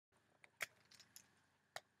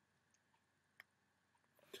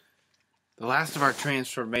The last of our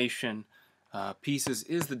transformation pieces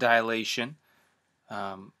is the dilation.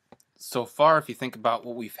 So far, if you think about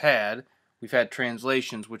what we've had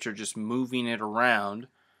translations, which are just moving it around.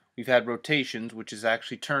 We've had rotations, which is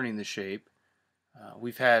actually turning the shape.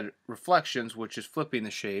 We've had reflections, which is flipping the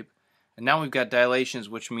shape. And now we've got dilations,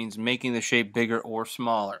 which means making the shape bigger or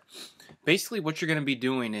smaller. Basically, what you're going to be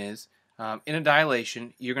doing is, in a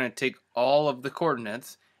dilation, you're going to take all of the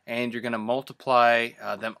coordinates and you're going to multiply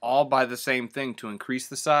them all by the same thing to increase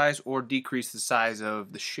the size or decrease the size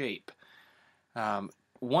of the shape.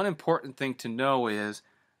 One important thing to know is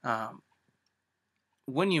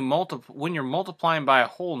when you're multiplying by a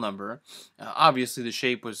whole number, obviously the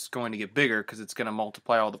shape was going to get bigger because it's going to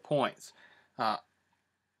multiply all the points.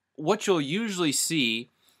 What you'll usually see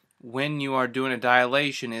when you are doing a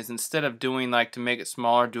dilation is, instead of doing, like, to make it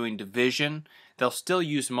smaller, doing division, they'll still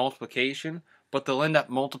use multiplication, but they'll end up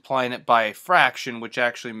multiplying it by a fraction, which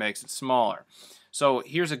actually makes it smaller. So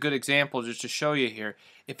here's a good example just to show you here.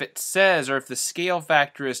 If it says, or if the scale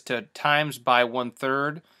factor is to times by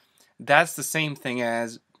 1/3, that's the same thing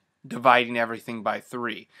as dividing everything by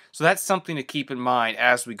 3. So that's something to keep in mind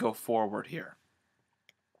as we go forward here.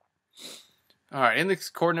 Alright, in this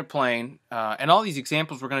coordinate plane, and all these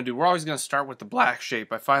examples we're going to do, we're always going to start with the black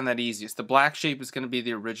shape. I find that easiest. The black shape is going to be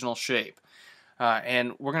the original shape.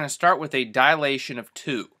 And we're going to start with a dilation of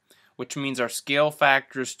 2, which means our scale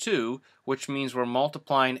factor is 2, which means we're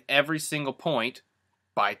multiplying every single point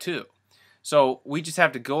by 2. So we just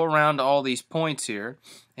have to go around to all these points here,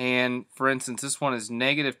 and for instance, this one is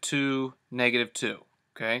 -2, -2.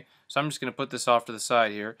 Okay, so I'm just going to put this off to the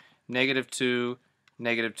side here. -2,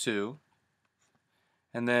 -2.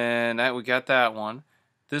 And then we got that one.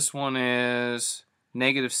 This one is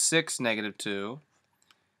 -6, -2.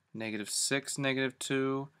 -6,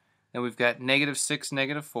 -2. Then we've got -6,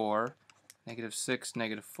 -4. -6,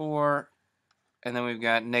 -4. And then we've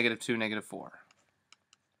got -2, -4.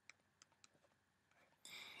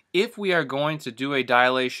 If we are going to do a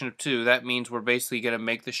dilation of 2, that means we're basically going to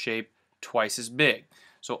make the shape twice as big.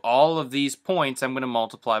 So all of these points I'm going to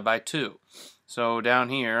multiply by 2. So down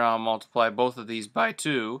here, I'll multiply both of these by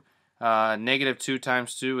 2. -2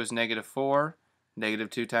 times 2 is -4.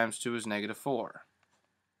 -2 times 2 is -4.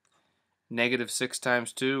 -6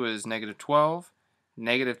 times 2 is -12.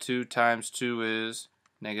 -2 times 2 is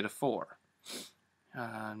 -4.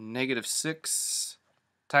 -6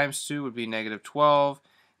 times 2 would be -12.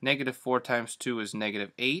 -4 times 2 is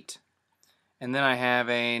 -8. And then I have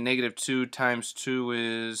a -2 times 2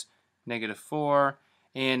 is -4.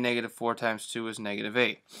 And -4 times 2 is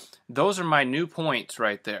 -8. Those are my new points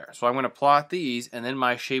right there. So I'm going to plot these, and then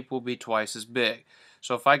my shape will be twice as big.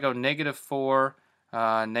 So if I go -4,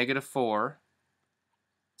 -4,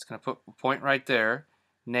 it's going to put a point right there.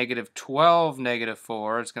 -12,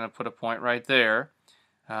 -4, it's going to put a point right there.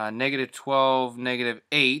 -12,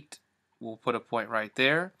 -8, we'll put a point right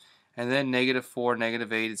there. And then -4,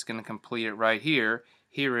 -8, it's going to complete it right here.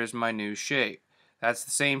 Here is my new shape. That's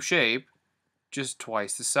the same shape, just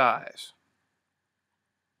twice the size.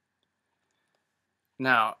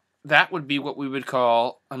 Now, that would be what we would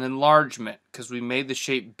call an enlargement, because we made the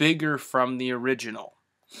shape bigger from the original.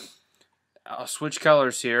 I'll switch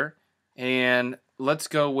colors here, and let's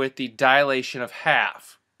go with the dilation of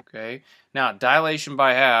half. Okay. Now, dilation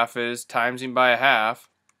by half is timesing by a half,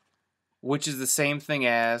 which is the same thing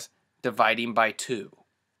as dividing by 2.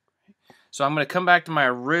 So I'm going to come back to my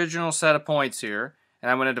original set of points here, and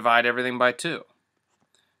I'm going to divide everything by 2.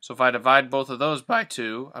 So if I divide both of those by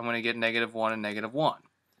 2, I'm going to get -1 and -1.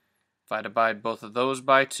 If I divide both of those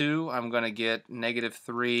by 2, I'm going to get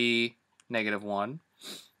 -3, -1.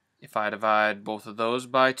 If I divide both of those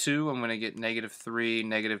by 2, I'm going to get -3,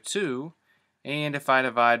 -2. And if I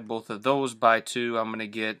divide both of those by 2, I'm going to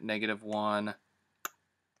get -1,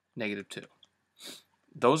 -2.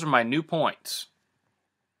 Those are my new points.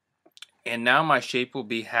 And now my shape will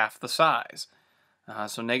be half the size.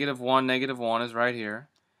 So -1, -1 is right here.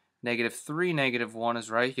 -3, -1 is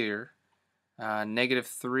right here.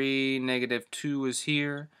 -3, -2 is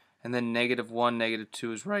here. And then -1,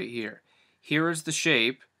 -2 is right here. Here is the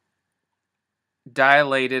shape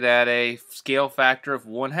dilated at a scale factor of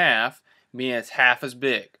 1/2, meaning it's half as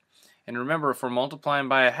big. And remember, if we're multiplying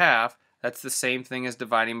by a half, that's the same thing as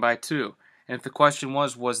dividing by 2. And if the question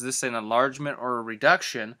was this an enlargement or a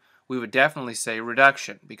reduction, we would definitely say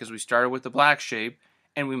reduction, because we started with the black shape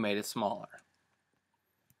and we made it smaller.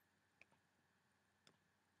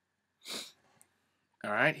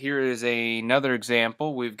 Alright, here is another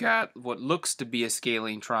example. We've got what looks to be a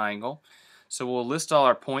scalene triangle. So we'll list all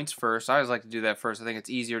our points first. I always like to do that first. I think it's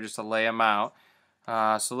easier just to lay them out.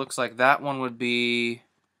 So it looks like that one would be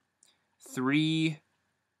 3,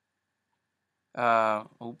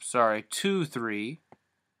 2, 3.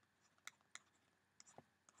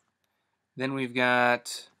 Then we've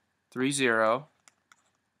got 3, 0.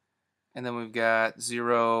 And then we've got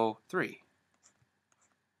 0, 3.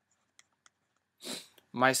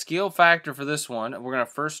 My scale factor for this one, we're going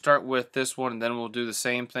to first start with this one, and then we'll do the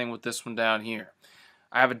same thing with this one down here.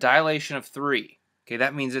 I have a dilation of 3. Okay,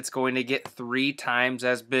 that means it's going to get 3 times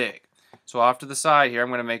as big. So off to the side here, I'm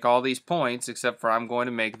going to make all these points, except for I'm going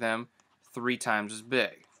to make them 3 times as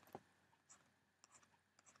big.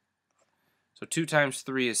 So 2 times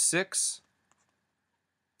 3 is 6.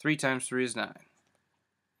 3 times 3 is 9.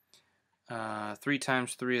 3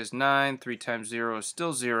 times 3 is 9. 3 times 0 is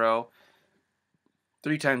still 0.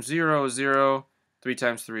 3 times 0 is 0. 3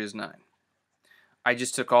 times 3 is 9. I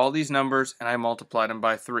just took all these numbers and I multiplied them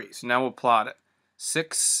by 3. So now we'll plot it.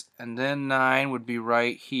 6 and then 9 would be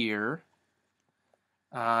right here.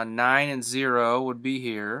 9 and 0 would be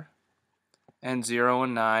here. And 0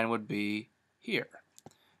 and 9 would be here.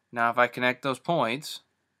 Now if I connect those points,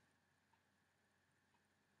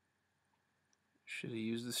 should have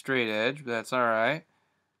used the straight edge, but that's alright.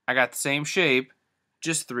 I got the same shape,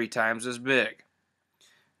 just 3 times as big.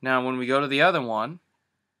 Now when we go to the other one,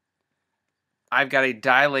 I've got a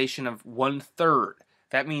dilation of 1/3.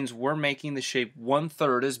 That means we're making the shape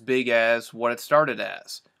 1/3 as big as what it started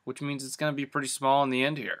as, which means it's going to be pretty small in the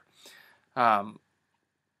end here.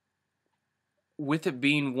 With it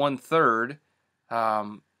being 1/3,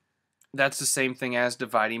 that's the same thing as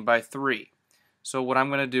dividing by 3. So what I'm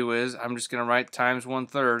going to do is I'm just going to write times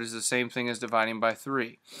 1/3 is the same thing as dividing by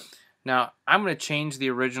 3. Now I'm going to change the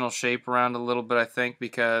original shape around a little bit, I think,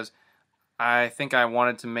 because I think I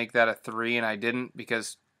wanted to make that a 3 and I didn't,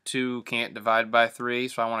 because 2 can't divide by 3,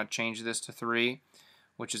 so I want to change this to 3,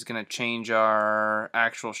 which is going to change our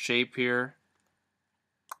actual shape here.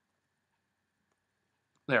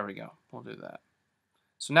 There we go. We'll do that.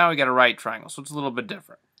 So now we got a right triangle, so it's a little bit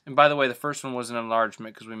different. And by the way, the first one was an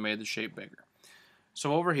enlargement because we made the shape bigger.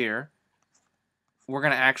 So over here, we're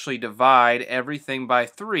going to actually divide everything by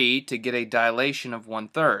 3 to get a dilation of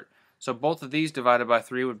 1/3. So both of these divided by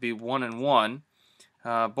 3 would be 1 and 1.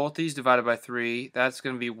 Both these divided by 3, that's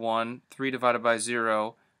going to be 1. 3 divided by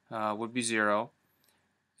 0 would be 0.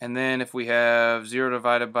 And then if we have 0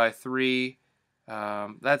 divided by 3,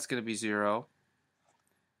 that's going to be 0.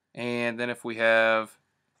 And then if we have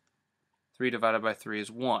 3 divided by 3 is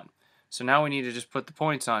 1. So now we need to just put the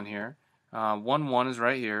points on here. 1, 1 is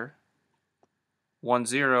right here. 1,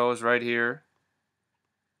 0 is right here.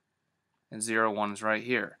 And 0, 1 is right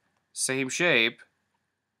here. Same shape,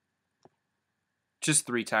 just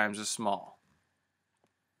 3 times as small.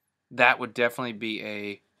 That would definitely be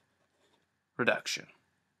a reduction.